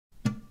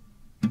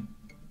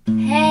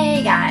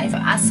Hey guys,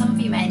 as some of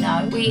you may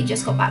know, we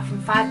just got back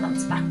from 5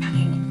 months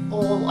backpacking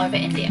all over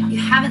India. If you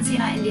haven't seen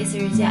our India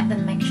series yet,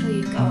 then make sure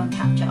you go and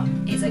catch up.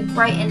 It's a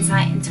great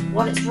insight into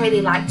what it's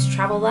really like to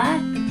travel there,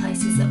 the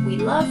places that we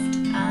loved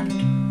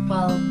and,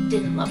 well,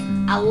 didn't love.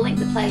 I'll link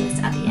the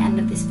playlist at the end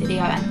of this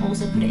video and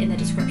also put it in the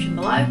description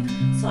below,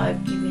 so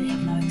you really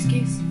have no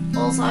excuse.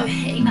 Also,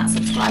 hitting that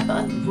subscribe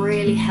button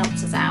really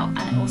helps us out,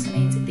 and it also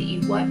means that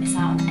you won't miss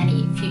out on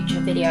any future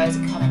videos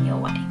coming your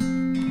way.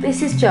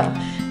 This is Josh,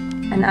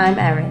 and I'm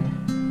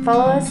Erin.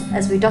 Follow us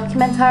as we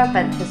document our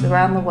adventures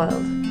around the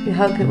world. We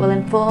hope it will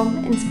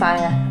inform,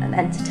 inspire and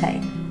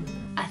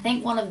entertain. I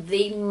think one of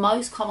the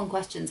most common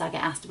questions I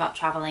get asked about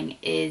travelling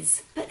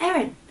is, but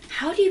Erin,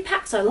 how do you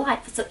pack so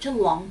light for such a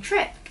long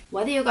trip?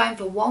 Whether you're going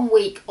for 1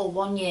 week or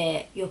 1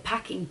 year, you're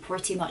packing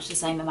pretty much the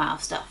same amount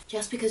of stuff.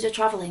 Just because you're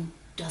travelling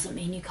doesn't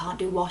mean you can't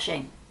do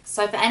washing.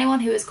 So for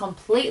anyone who is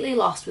completely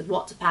lost with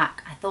what to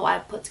pack, I thought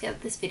I'd put together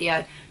this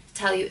video to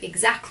tell you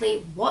exactly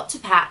what to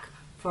pack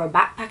for a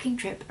backpacking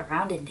trip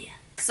around India.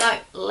 So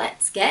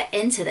let's get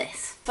into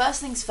this.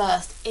 First things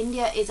first,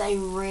 India is a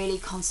really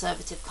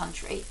conservative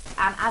country,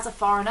 and as a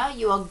foreigner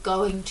you are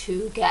going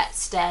to get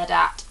stared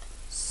at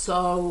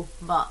so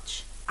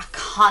much. I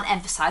can't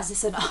emphasize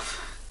this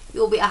enough.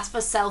 You'll be asked for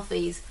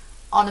selfies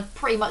on a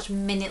pretty much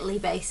minutely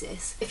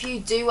basis. If you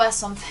do wear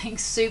something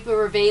super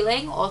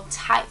revealing or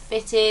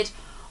tight-fitted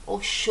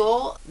or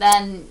short,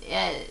 then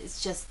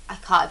it's just, I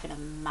can't even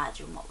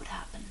imagine what would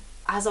happen.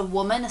 As a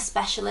woman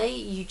especially,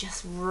 you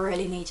just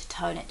really need to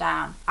tone it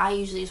down. I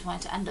usually just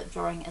want to end up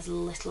drawing as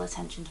little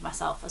attention to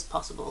myself as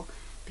possible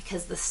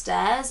because the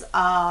stares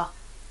are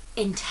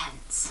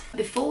intense.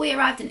 Before we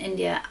arrived in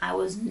India, I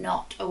was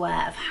not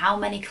aware of how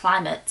many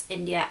climates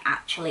India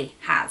actually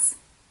has.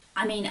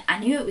 I mean, I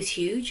knew it was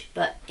huge,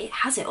 but it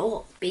has it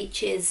all.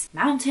 Beaches,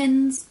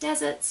 mountains,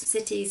 deserts,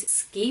 cities,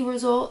 ski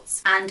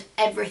resorts, and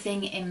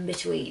everything in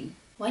between.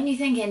 When you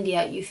think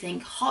India, you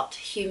think hot,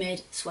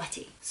 humid,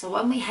 sweaty. So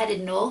when we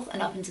headed north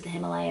and up into the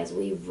Himalayas,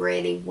 we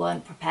really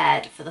weren't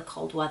prepared for the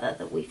cold weather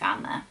that we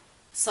found there.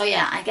 So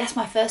yeah, I guess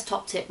my first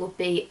top tip would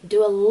be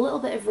do a little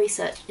bit of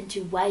research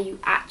into where you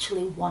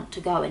actually want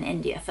to go in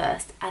India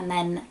first, and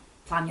then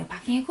plan your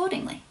packing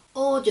accordingly.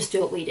 Or just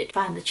do what we did.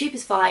 Find the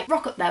cheapest flight,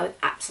 rock up there with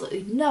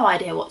absolutely no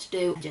idea what to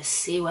do, and just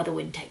see where the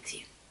wind takes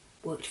you.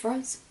 Worked for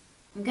us.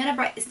 I'm going to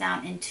break this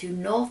down into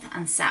north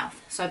and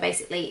south, so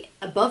basically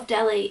above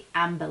Delhi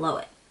and below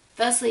it.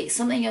 Firstly,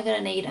 something you're going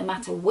to need no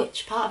matter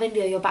which part of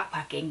India you're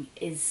backpacking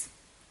is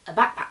a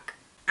backpack.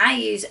 I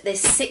use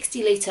this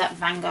 60-litre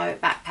Vango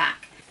backpack.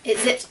 It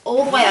zips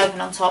all the way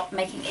open on top,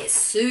 making it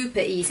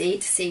super easy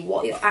to see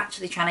what you're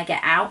actually trying to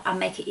get out and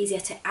make it easier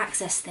to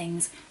access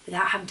things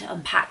without having to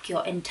unpack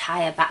your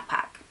entire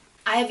backpack.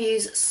 I have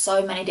used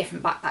so many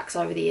different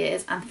backpacks over the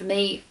years, and for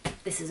me,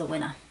 this is a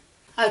winner.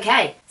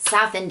 Okay,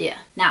 South India.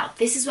 Now,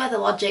 this is where the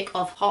logic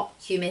of hot,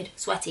 humid,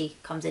 sweaty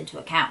comes into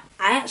account.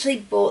 I actually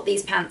bought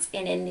these pants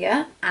in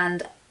India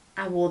and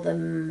I wore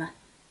them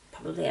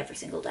probably every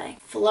single day.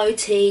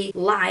 Floaty,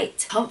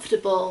 light,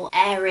 comfortable,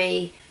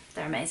 airy.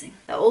 They're amazing.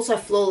 They're also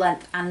floor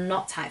length and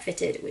not tight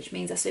fitted, which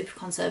means they're super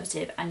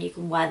conservative and you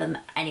can wear them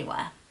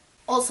anywhere.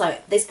 Also,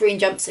 this green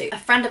jumpsuit. A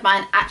friend of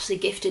mine actually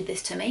gifted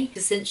this to me,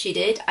 because since she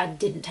did, I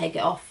didn't take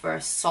it off for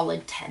a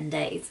solid 10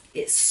 days.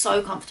 It's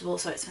so comfortable,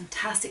 so it's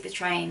fantastic for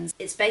trains.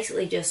 It's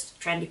basically just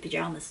trendy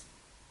pyjamas.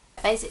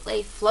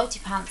 Basically,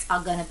 floaty pants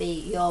are gonna be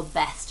your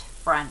best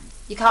friend.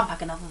 You can't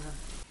pack enough of them.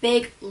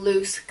 Big,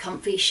 loose,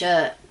 comfy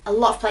shirt. A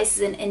lot of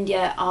places in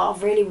India are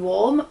really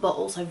warm, but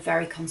also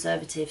very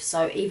conservative.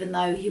 So even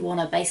though you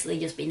wanna basically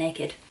just be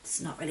naked,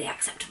 it's not really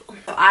acceptable.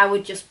 So I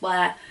would just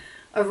wear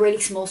a really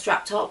small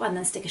strap top and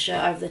then stick a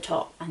shirt over the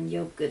top and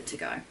you're good to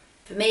go.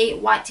 For me,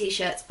 white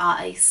t-shirts are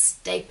a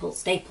staple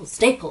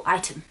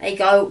item. They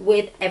go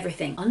with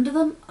everything. Under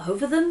them,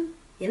 over them,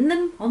 in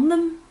them, on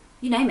them,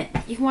 you name it.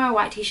 You can wear a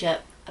white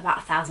t-shirt about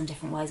 1,000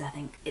 different ways, I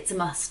think. It's a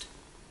must.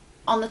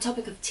 On the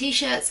topic of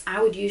t-shirts,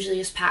 I would usually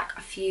just pack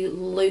a few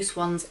loose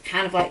ones,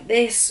 kind of like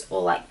this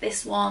or like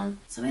this one.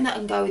 Something that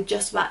can go with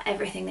just about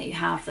everything that you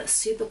have that's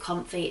super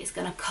comfy. It's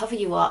gonna cover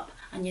you up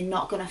and you're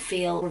not going to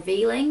feel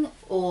revealing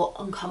or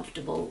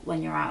uncomfortable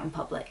when you're out in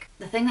public.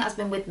 The thing that has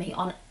been with me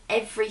on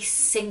every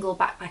single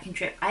backpacking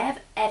trip I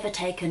have ever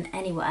taken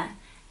anywhere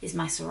is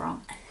my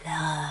sarong. I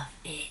love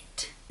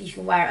it. You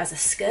can wear it as a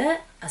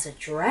skirt, as a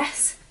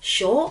dress,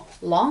 short,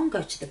 long,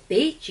 go to the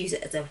beach, use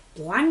it as a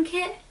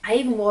blanket. I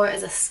even wore it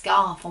as a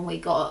scarf when we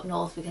got up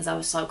north because I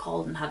was so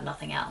cold and had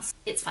nothing else.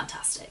 It's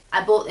fantastic.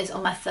 I bought this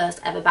on my first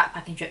ever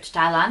backpacking trip to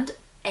Thailand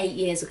 8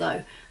 years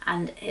ago,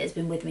 and it has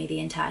been with me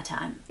the entire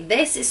time.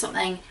 This is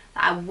something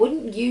that I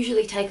wouldn't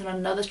usually take on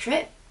another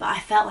trip, but I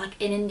felt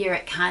like in India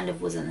it kind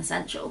of was an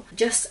essential.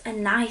 Just a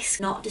nice,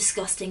 not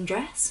disgusting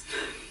dress.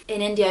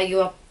 In India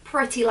you are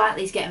pretty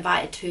likely to get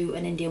invited to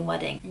an Indian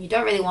wedding and you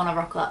don't really want to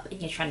rock up in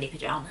your trendy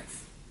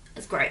pyjamas.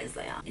 as great as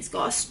they are. It's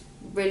got a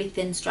really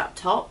thin strap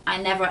top.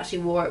 I never actually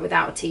wore it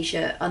without a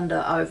t-shirt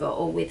under, over,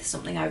 or with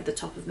something over the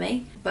top of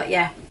me. But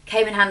yeah,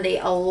 came in handy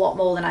a lot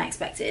more than I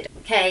expected.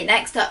 Okay,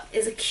 next up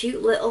is a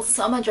cute little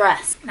summer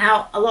dress.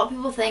 Now, a lot of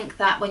people think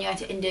that when you go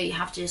to India, you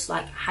have to just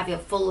like have your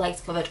full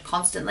legs covered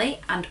constantly.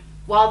 And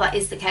while that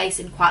is the case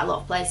in quite a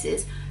lot of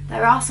places,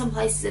 there are some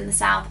places in the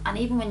south, and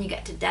even when you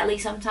get to Delhi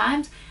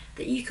sometimes,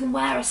 that you can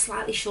wear a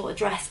slightly shorter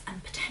dress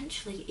and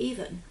potentially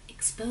even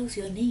expose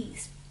your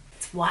knees.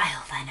 It's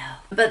wild, I know.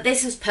 But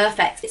this is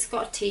perfect. It's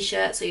got a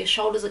t-shirt, so your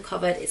shoulders are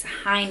covered. It's a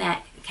high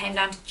neck. It came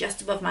down to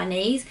just above my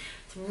knees.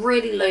 It's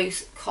really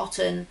loose,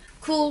 cotton,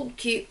 cool,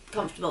 cute,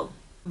 comfortable.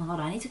 Oh my god,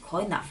 I need to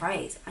coin that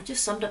phrase. I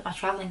just summed up my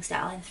travelling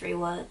style in 3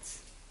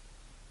 words.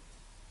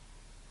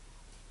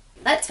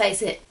 Let's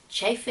face it,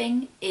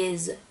 chafing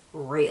is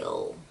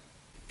real.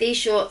 These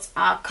shorts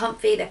are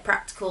comfy, they're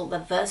practical, they're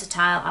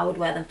versatile. I would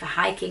wear them for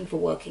hiking, for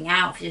working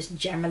out, for just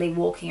generally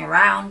walking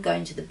around,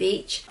 going to the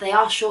beach. They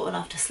are short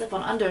enough to slip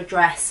on under a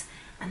dress,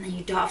 and then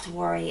you don't have to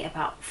worry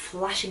about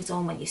flashing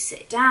someone when you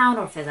sit down,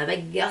 or if there's a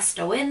big gust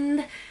of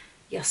wind,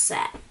 you're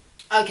set.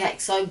 Okay,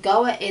 so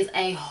Goa is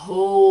a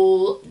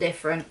whole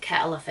different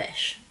kettle of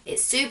fish.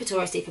 It's super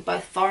touristy for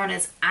both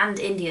foreigners and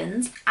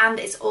Indians, and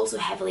it's also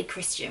heavily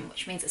Christian,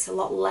 which means it's a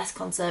lot less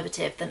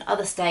conservative than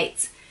other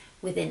states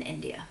within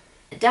India.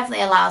 It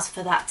definitely allows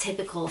for that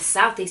typical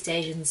Southeast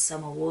Asian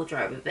summer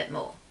wardrobe a bit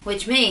more,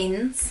 which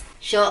means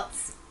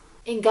shorts.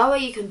 In Goa,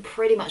 you can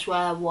pretty much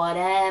wear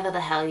whatever the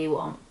hell you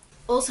want.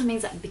 Also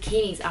means that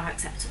bikinis are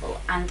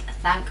acceptable, and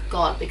thank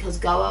God, because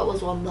Goa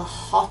was one of the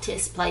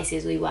hottest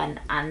places we went,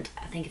 and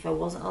I think if I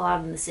wasn't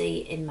allowed in the sea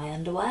in my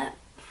underwear,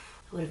 I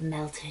would have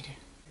melted.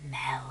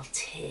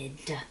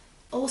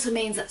 Also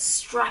means that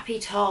strappy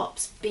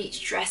tops,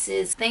 beach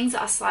dresses, things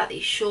that are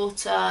slightly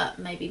shorter,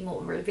 maybe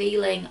more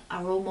revealing,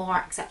 are all more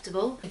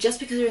acceptable. Just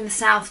because you're in the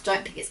south,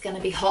 don't think it's going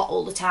to be hot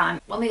all the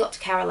time. When we got to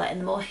Kerala, in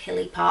the more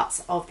hilly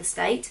parts of the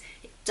state,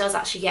 it does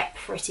actually get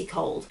pretty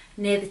cold.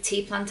 Near the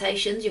tea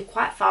plantations, you're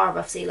quite far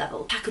above sea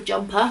level. Pack a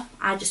jumper.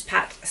 I just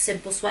packed a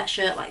simple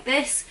sweatshirt like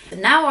this. But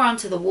now we're on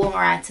to the warmer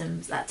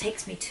items. That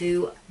takes me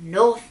to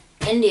North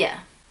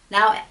India.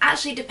 Now, it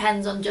actually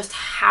depends on just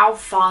how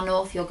far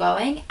north you're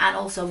going and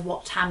also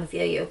what time of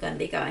year you're going to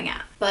be going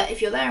at. But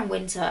if you're there in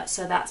winter,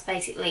 so that's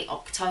basically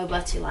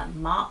October to like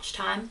March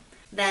time,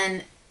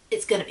 then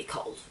it's going to be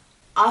cold.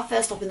 Our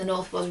first stop in the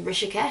north was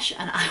Rishikesh,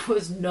 and I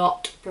was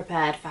not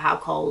prepared for how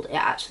cold it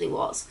actually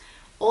was.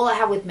 All I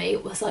had with me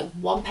was like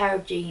one pair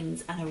of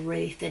jeans and a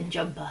really thin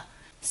jumper.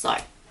 So,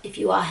 if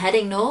you are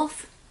heading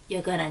north,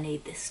 you're going to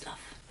need this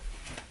stuff.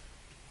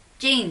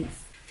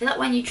 Jeans. I feel like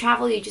when you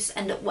travel, you just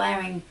end up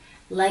wearing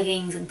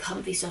leggings and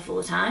comfy stuff all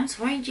the time,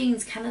 so wearing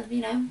jeans kind of,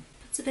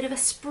 puts a bit of a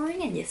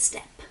spring in your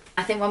step.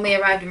 I think when we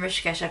arrived in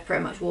Rishikesh, I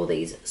pretty much wore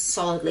these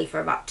solidly for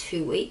about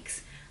 2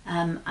 weeks,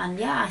 and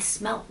yeah, I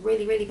smelt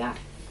really, really bad.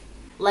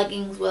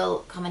 Leggings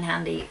will come in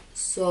handy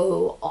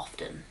so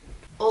often.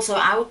 Also,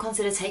 I would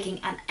consider taking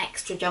an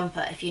extra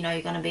jumper if you know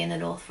you're going to be in the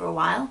north for a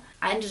while.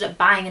 I ended up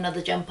buying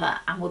another jumper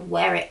and would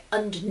wear it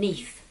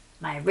underneath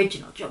my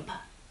original jumper.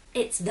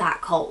 It's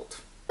that cold.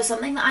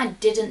 Something that I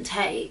didn't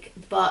take,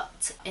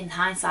 but in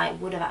hindsight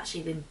would have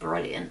actually been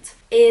brilliant,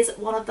 is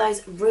one of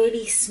those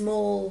really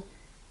small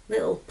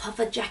little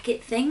puffer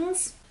jacket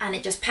things, and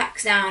it just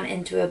packs down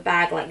into a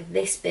bag like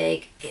this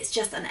big. It's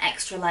just an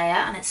extra layer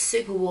and it's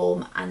super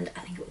warm, and I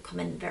think it would come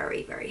in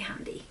very, very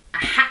handy. A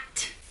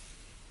hat.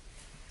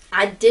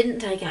 I didn't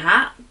take a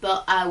hat,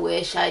 but I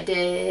wish I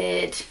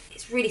did.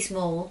 It's really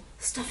small.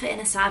 Stuff it in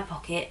a side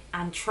pocket,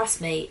 and trust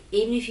me,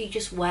 even if you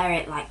just wear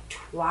it like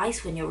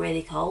twice when you're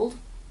really cold,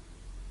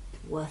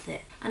 worth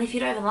it. And if you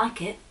don't even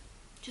like it,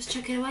 just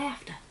chuck it away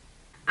after.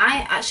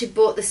 I actually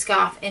bought this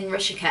scarf in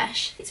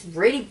Rishikesh. It's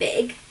really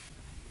big.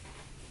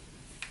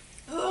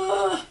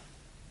 Ugh.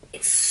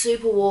 It's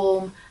super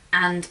warm,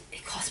 and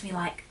it cost me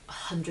like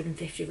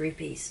 150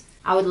 rupees.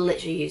 I would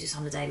literally use this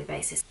on a daily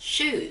basis.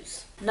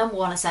 Shoes. Number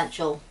one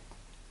essential,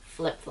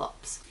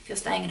 flip-flops. If you're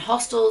staying in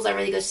hostels, they're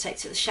really good to take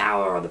to the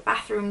shower or the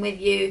bathroom with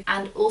you.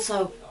 And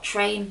also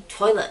train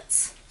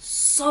toilets.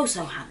 So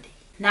handy.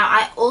 Now,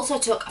 I also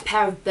took a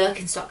pair of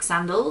Birkenstock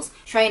sandals,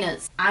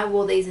 trainers. I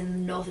wore these in the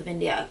north of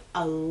India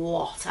a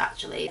lot,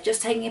 actually.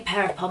 Just taking a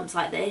pair of pumps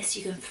like this,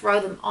 you can throw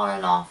them on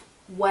and off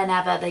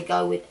whenever. They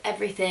go with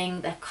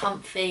everything, they're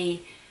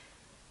comfy.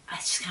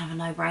 It's just kind of a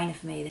no-brainer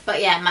for me.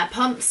 But yeah, my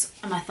pumps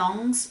and my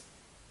thongs,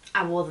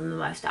 I wore them the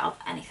most out of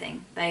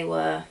anything. They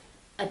were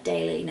a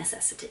daily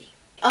necessity.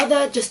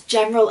 Other just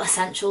general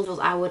essentials was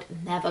I would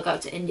never go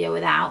to India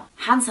without.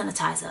 Hand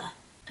sanitizer.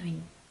 I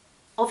mean,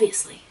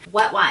 obviously.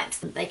 Wet wipes,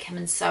 they come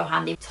in so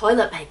handy.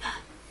 Toilet paper.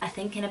 I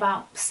think in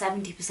about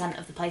 70%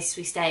 of the places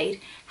we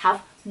stayed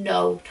have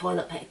no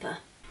toilet paper,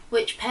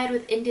 which paired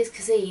with India's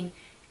cuisine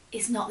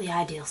is not the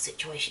ideal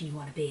situation you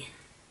want to be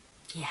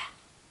in. Yeah.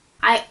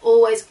 I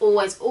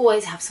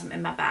always have something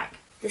in my bag.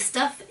 This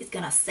stuff is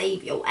gonna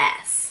save your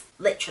ass.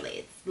 Literally,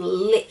 it's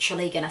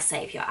literally gonna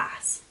save your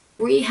ass.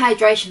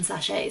 Rehydration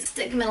sachets.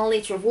 Stick them in a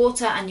litre of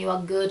water and you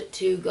are good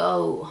to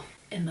go.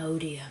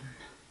 Imodium.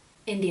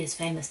 India's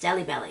famous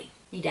Delhi belly.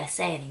 Need I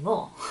say any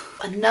more?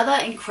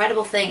 Another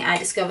incredible thing I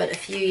discovered a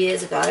few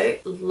years ago,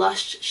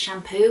 Lush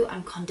shampoo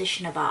and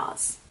conditioner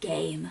bars.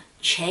 Game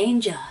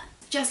changer.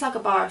 Just like a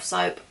bar of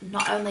soap,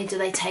 not only do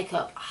they take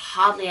up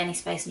hardly any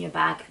space in your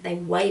bag, they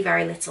weigh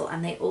very little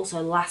and they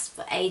also last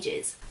for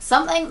ages.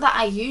 Something that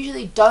I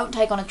usually don't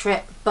take on a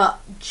trip, but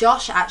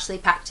Josh actually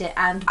packed it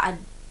and I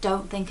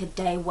don't think a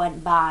day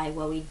went by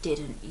where we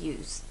didn't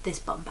use this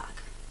bum bag.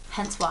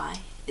 Hence why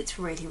it's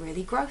really,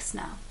 really gross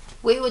now.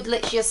 We would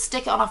literally just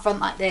stick it on our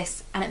front like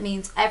this and it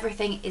means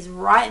everything is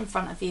right in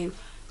front of you.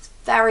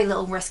 Very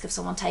little risk of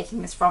someone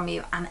taking this from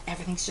you and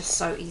everything's just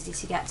so easy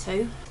to get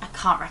to. I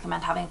can't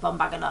recommend having a bum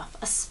bag enough,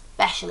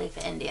 especially for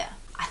India.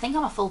 I think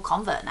I'm a full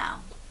convert now.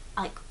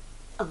 Like,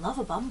 I love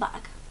a bum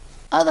bag.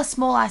 Other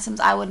small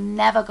items I would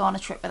never go on a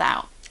trip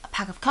without. A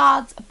pack of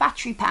cards, a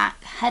battery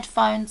pack,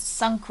 headphones,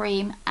 sun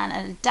cream and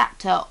an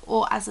adapter,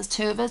 or as there's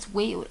two of us,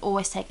 we would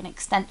always take an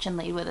extension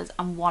lead with us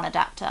and one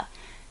adapter.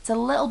 It's a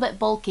little bit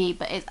bulky,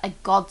 but it's a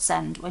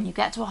godsend. When you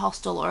get to a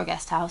hostel or a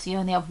guest house, you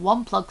only have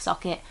one plug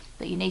socket,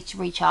 but you need to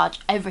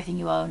recharge everything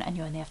you own and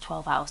you only have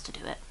 12 hours to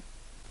do it.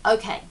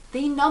 Okay,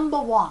 the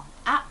number one,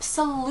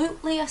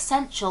 absolutely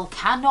essential,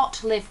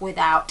 cannot live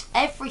without,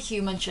 every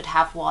human should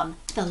have one,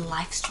 the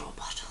Life Straw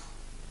bottle.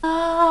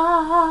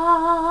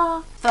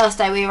 First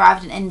day we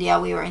arrived in India,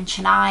 we were in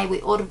Chennai, we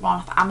ordered one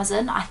off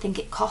Amazon. I think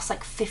it cost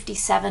like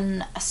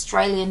 57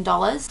 Australian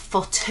dollars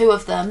for two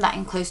of them. That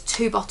includes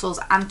 2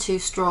 bottles and 2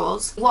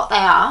 straws. What they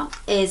are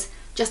is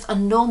just a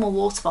normal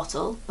water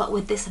bottle but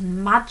with this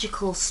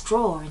magical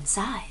straw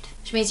inside,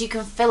 which means you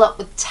can fill up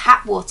with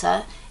tap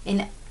water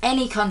in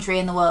any country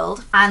in the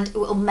world and it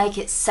will make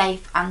it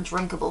safe and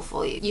drinkable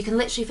for you. You can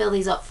literally fill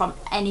these up from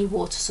any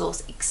water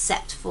source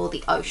except for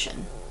the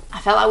ocean. I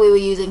felt like we were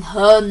using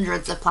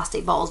hundreds of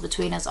plastic bottles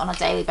between us on a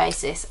daily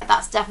basis.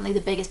 That's definitely the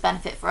biggest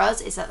benefit for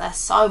us, is that they're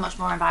so much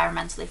more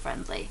environmentally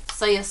friendly.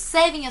 So you're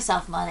saving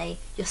yourself money,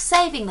 you're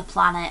saving the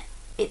planet,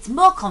 it's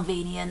more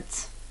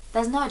convenient,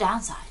 there's no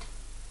downside.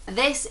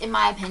 This, in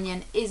my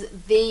opinion, is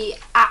the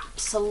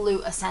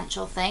absolute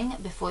essential thing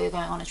before you're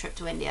going on a trip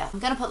to India. I'm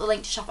going to put the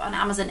link to shop it on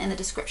Amazon in the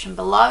description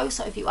below,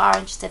 so if you are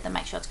interested then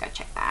make sure to go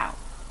check that out.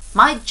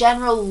 My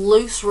general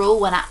loose rule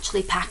when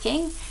actually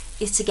packing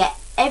is to get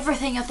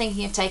everything you're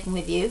thinking of taking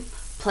with you,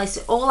 place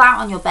it all out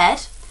on your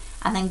bed,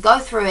 and then go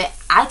through it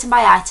item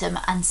by item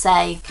and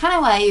say, can I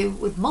wear you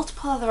with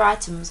multiple other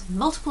items,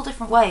 multiple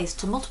different ways,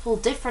 to multiple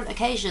different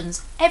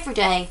occasions, every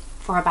day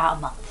for about a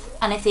month?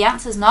 And if the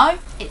answer's no,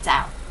 it's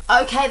out.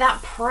 Okay,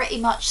 that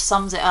pretty much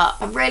sums it up.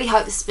 I really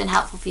hope this has been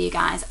helpful for you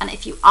guys, and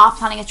if you are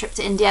planning a trip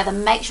to India,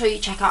 then make sure you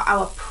check out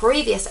our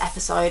previous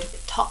episode,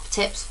 Top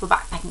Tips for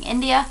Backpacking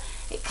India.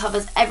 It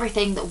covers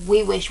everything that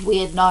we wish we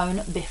had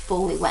known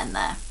before we went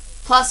there.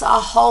 Plus,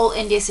 our whole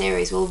India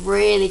series will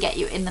really get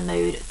you in the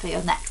mood for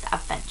your next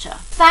adventure.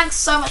 Thanks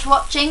so much for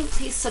watching.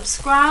 Please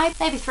subscribe,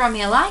 maybe throw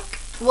me a like.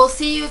 We'll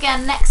see you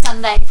again next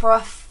Sunday for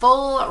a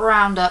full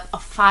roundup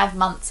of 5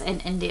 months in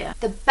India.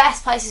 The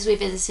best places we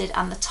visited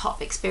and the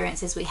top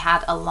experiences we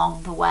had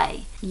along the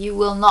way. You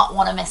will not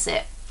want to miss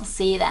it. I'll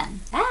see you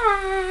then.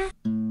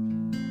 Bye!